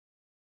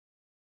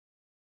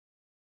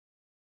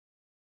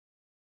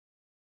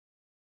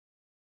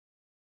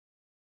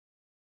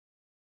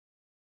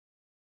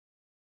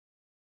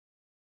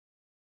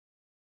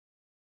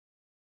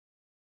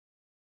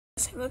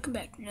Welcome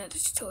back to another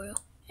tutorial,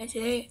 and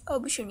today I'll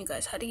be showing you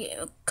guys how to get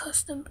a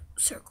custom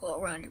circle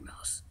around your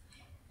mouse.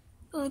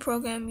 The only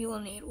program you will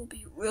need will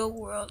be Real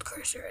World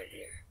Cursor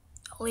Editor.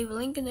 I'll leave a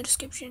link in the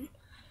description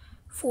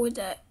for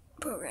that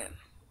program.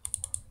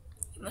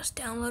 You must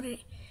download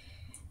it,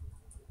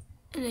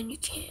 and then you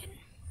can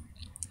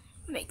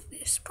make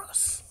this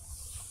process.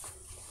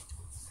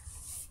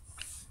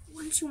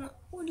 What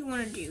you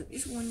want to do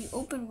is when you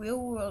open Real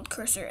World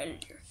Cursor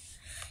Editor,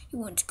 you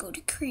want to go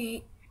to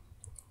Create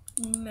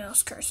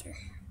Mouse Cursor.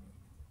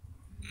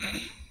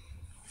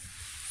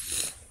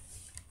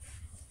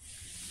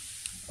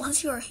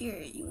 Once you are here,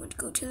 you want to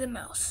go to the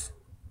mouse.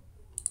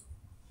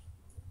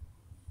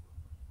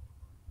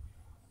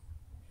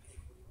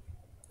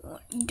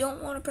 You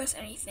don't want to press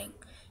anything,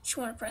 just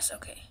want to press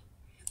OK.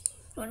 You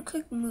want to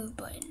click the move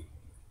button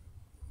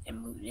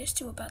and move this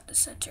to about the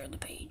center of the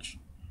page.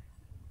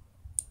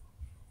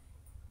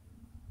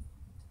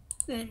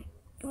 Then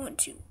you want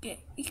to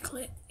get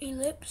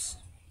ellipse.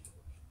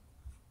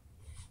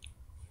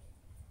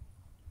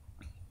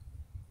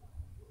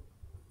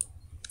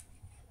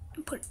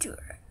 And put it to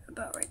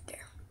about right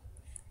there.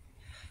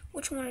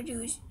 What you want to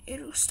do is,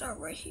 it'll start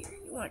right here.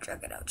 You want to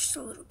drag it out just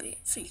a little bit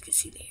so you can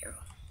see the arrow.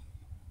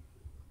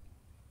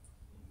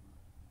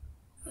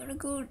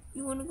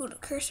 You want to go to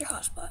cursor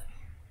hotspot.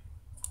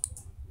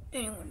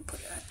 Then you want to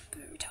put it at the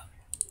very top.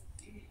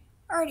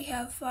 I already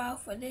have a file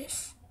for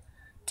this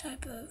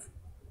type of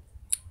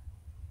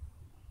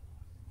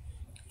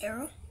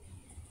arrow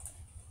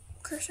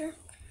cursor,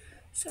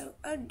 so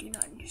I do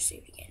not need to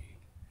save it again.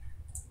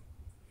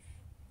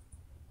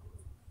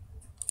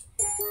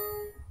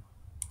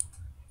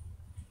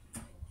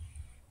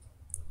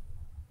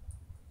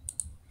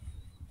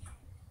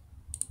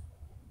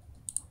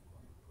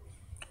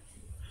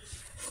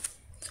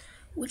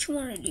 What you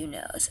want to do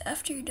now is,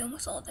 after you're done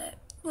with all that,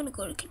 you want to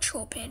go to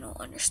Control Panel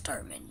on your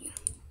Start menu.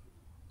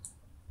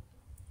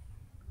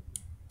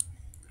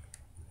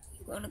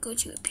 You want to go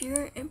to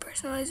Appearance and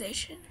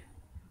Personalization.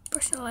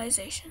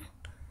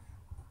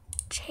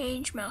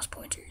 Change mouse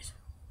pointers.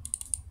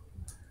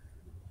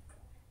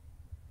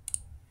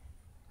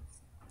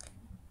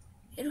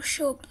 It'll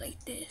show up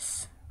like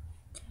this.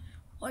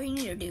 All you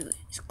need to do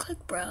is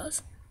click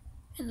Browse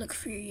and look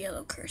for your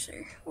yellow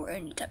cursor or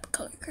any type of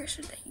color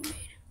cursor that you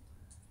made.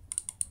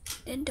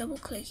 Then double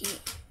click it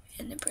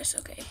and then press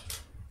OK.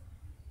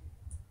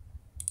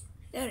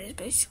 That is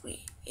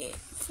basically it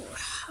for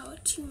how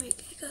to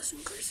make a custom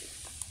cursor.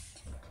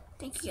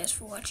 Thank you guys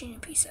for watching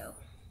and peace out.